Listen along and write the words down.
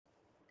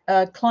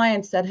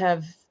clients that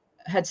have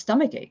had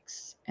stomach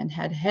aches and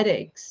had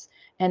headaches,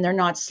 and they're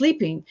not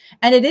sleeping,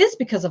 and it is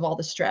because of all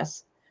the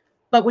stress.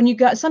 But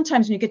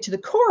sometimes when you get to the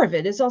core of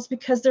it, it's also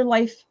because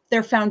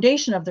their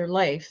foundation of their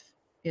life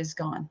is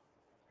gone,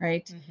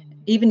 right? Mm-hmm.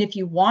 Even if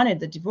you wanted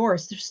the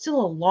divorce, there's still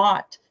a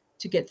lot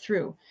to get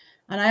through.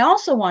 And I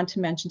also want to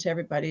mention to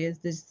everybody is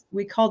this,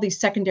 we call these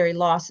secondary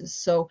losses.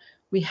 So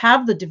we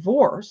have the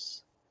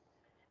divorce,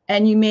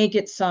 and you may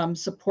get some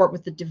support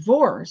with the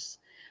divorce,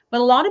 but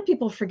a lot of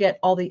people forget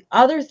all the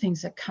other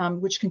things that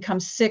come, which can come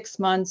 6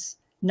 months,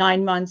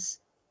 9 months,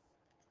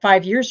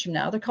 5 years from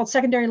now. They're called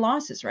secondary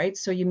losses, right?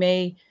 So you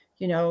may,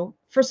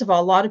 first of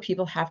all, a lot of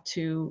people have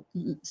to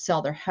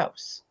sell their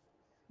house,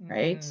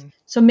 right? Mm-hmm.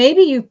 So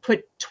maybe you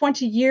put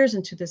 20 years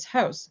into this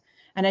house.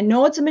 And I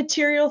know it's a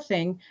material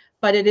thing,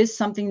 but it is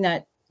something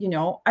that,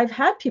 I've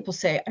had people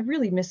say, I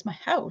really miss my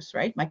house,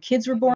 right? My kids were born